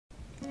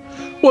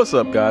What's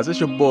up, guys? It's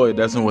your boy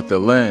Desmond with the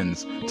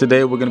Lens.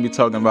 Today we're going to be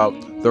talking about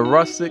the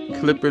Rustic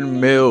Clipping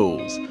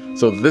Mills.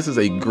 So this is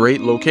a great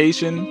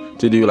location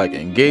to do like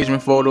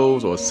engagement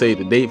photos or save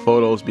the date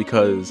photos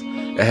because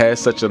it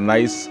has such a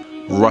nice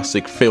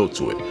rustic feel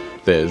to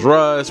it. There's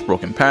rust,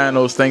 broken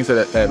panels, things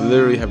that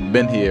literally have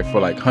been here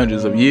for like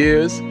hundreds of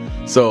years.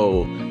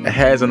 So it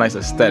has a nice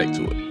aesthetic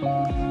to it.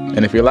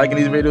 And if you're liking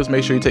these videos,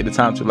 make sure you take the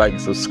time to like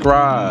and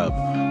subscribe.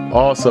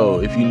 Also,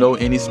 if you know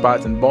any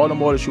spots in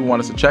Baltimore that you want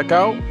us to check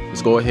out,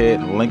 just go ahead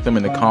and link them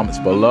in the comments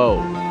below.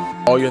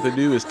 All you have to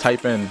do is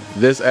type in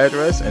this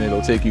address and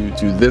it'll take you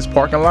to this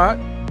parking lot.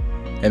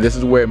 And this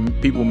is where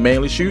people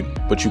mainly shoot,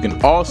 but you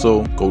can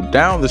also go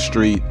down the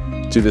street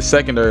to the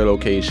secondary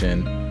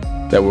location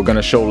that we're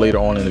gonna show later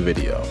on in the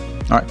video.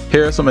 All right,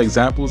 here are some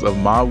examples of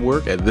my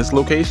work at this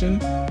location.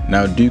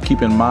 Now do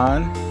keep in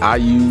mind, I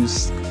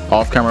use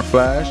off-camera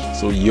flash,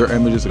 so your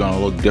images are gonna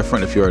look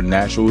different if you're a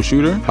natural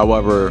shooter.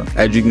 However,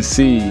 as you can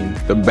see,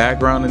 the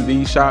background in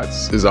these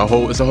shots is a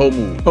whole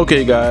mood.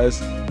 Okay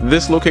guys,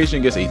 this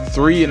location gets a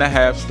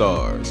 3.5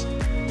 stars.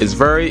 It's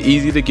very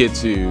easy to get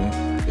to,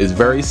 it's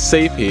very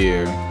safe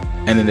here,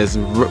 and then there's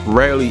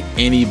rarely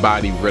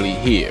anybody really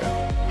here.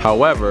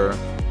 However,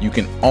 you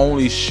can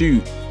only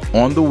shoot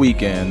on the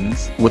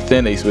weekends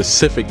within a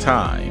specific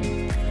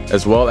time,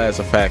 as well as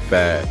the fact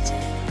that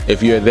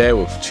if you're there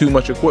with too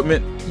much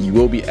equipment, you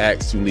will be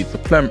asked to leave the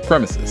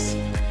premises.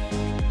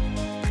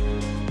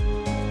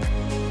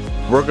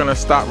 We're gonna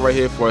stop right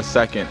here for a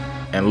second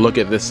and look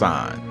at this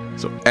sign.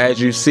 So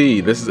as you see,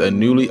 this is a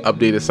newly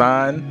updated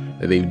sign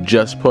that they've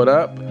just put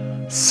up.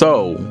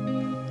 So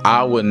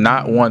I would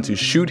not want to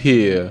shoot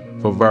here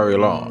for very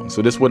long.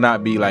 So this would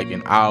not be like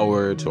an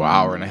hour to an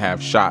hour and a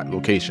half shot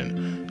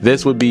location.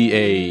 This would be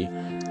a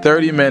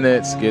 30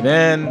 minutes, get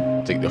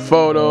in, take the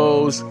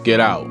photos, get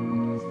out,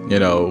 you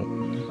know.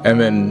 And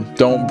then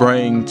don't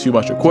bring too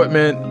much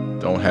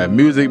equipment, don't have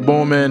music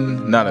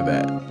booming, none of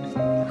that.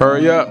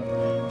 Hurry up,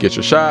 get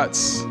your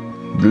shots,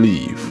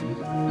 leave.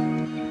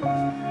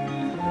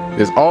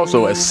 There's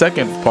also a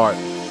second part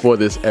for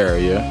this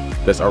area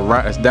that's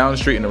down the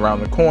street and around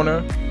the corner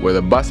where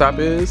the bus stop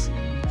is.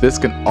 This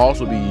can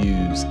also be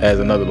used as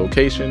another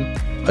location,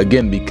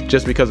 again,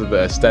 just because of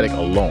the aesthetic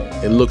alone.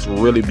 It looks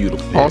really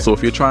beautiful. Yeah. Also,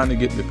 if you're trying to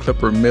get the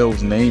Clipper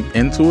Mills name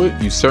into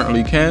it, you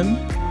certainly can.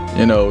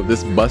 You know,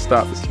 this bus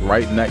stop is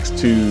right next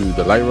to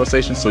the light rail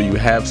station, so you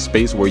have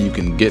space where you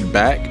can get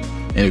back,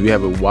 and if you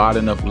have a wide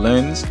enough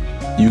lens,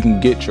 you can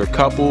get your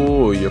couple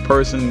or your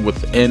person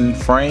within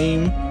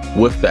frame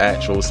with the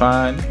actual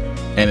sign,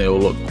 and it will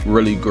look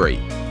really great.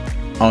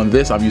 On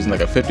this, I'm using like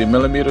a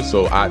 50mm,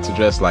 so I'd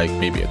suggest like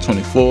maybe a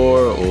 24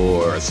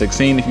 or a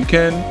 16 if you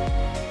can.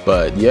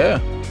 But yeah,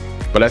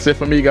 but that's it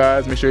for me,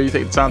 guys. Make sure you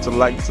take the time to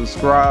like and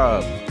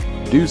subscribe.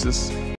 Deuces.